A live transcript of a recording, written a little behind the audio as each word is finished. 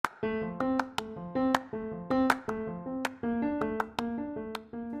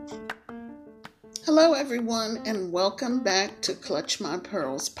Hello, everyone, and welcome back to Clutch My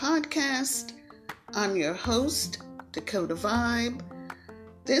Pearls podcast. I'm your host, Dakota Vibe.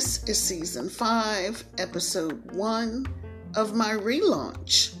 This is season 5, episode 1 of my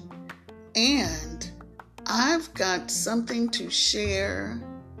relaunch. And I've got something to share,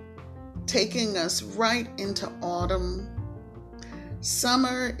 taking us right into autumn.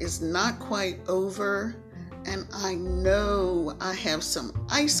 Summer is not quite over, and I know I have some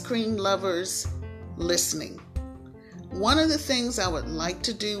ice cream lovers listening. One of the things I would like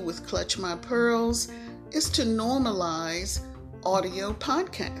to do with Clutch My Pearls is to normalize audio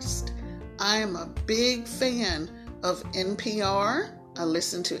podcast. I am a big fan of NPR. I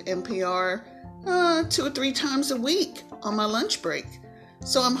listen to NPR 2 or 3 times a week on my lunch break.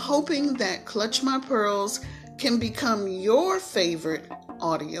 So I'm hoping that Clutch My Pearls can become your favorite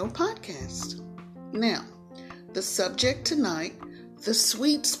audio podcast. Now, the subject tonight, the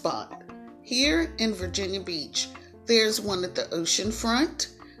sweet spot. Here in Virginia Beach, there's one at the ocean front,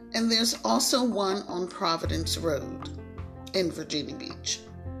 and there's also one on Providence Road in Virginia Beach.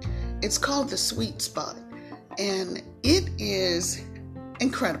 It's called the Sweet Spot, and it is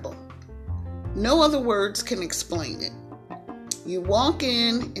incredible. No other words can explain it. You walk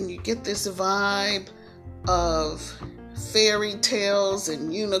in and you get this vibe of fairy tales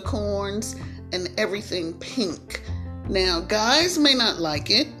and unicorns and everything pink. Now, guys may not like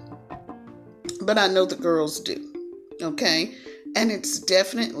it, but I know the girls do, okay? And it's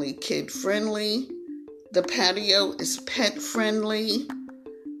definitely kid-friendly. The patio is pet-friendly.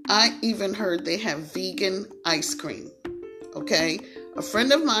 I even heard they have vegan ice cream, okay? A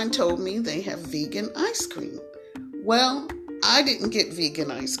friend of mine told me they have vegan ice cream. Well, I didn't get vegan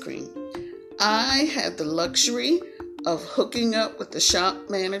ice cream. I had the luxury of hooking up with the shop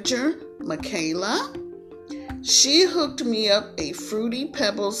manager, Michaela. She hooked me up a Fruity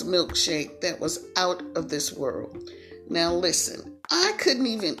Pebbles milkshake that was out of this world. Now listen, I couldn't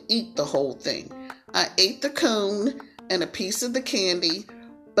even eat the whole thing. I ate the cone and a piece of the candy,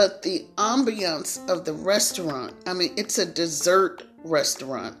 but the ambiance of the restaurant, it's a dessert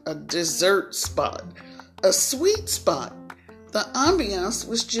restaurant, a dessert spot, a sweet spot. The ambiance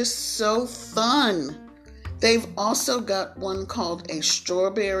was just so fun. They've also got one called a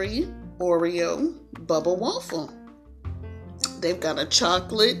strawberry Oreo bubble waffle. They've got a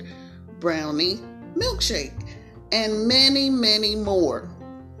chocolate brownie milkshake and many, many more.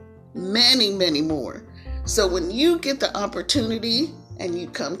 Many, many more. So when you get the opportunity and you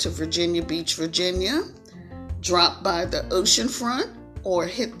come to Virginia Beach, Virginia, drop by the oceanfront or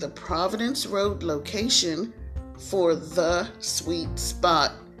hit the Providence Road location for the sweet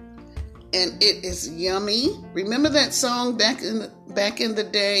spot. And it is yummy. Remember that song back in the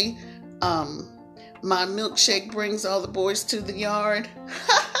day? My milkshake brings all the boys to the yard.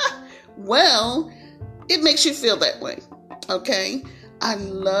 Well, it makes you feel that way, okay? I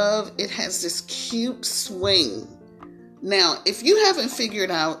love it. Has this cute swing. Now, if you haven't figured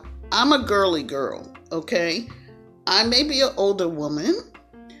out, I'm a girly girl, okay? I may be an older woman,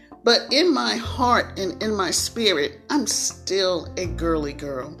 but in my heart and in my spirit, I'm still a girly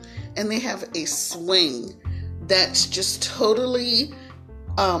girl. And they have a swing that's just totally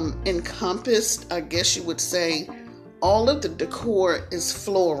encompassed, I guess you would say. All of the decor is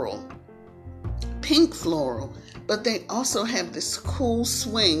floral, pink floral, but they also have this cool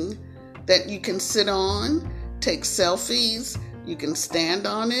swing that you can sit on, take selfies, you can stand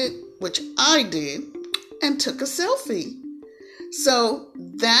on it, which I did, and took a selfie. So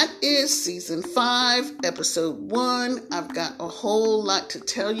that is season 5, episode 1. I've got a whole lot to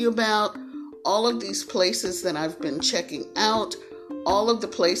tell you about all of these places that I've been checking out, all of the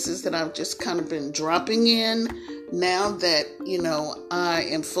places that I've just kind of been dropping in now that, I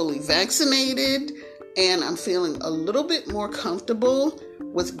am fully vaccinated and I'm feeling a little bit more comfortable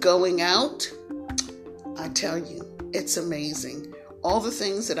with going out. I tell you, it's amazing. All the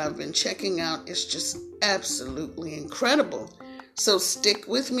things that I've been checking out is just absolutely incredible. So stick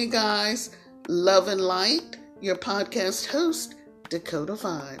with me, guys. Love and light, your podcast host, Dakota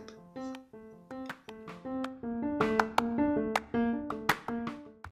Vibe.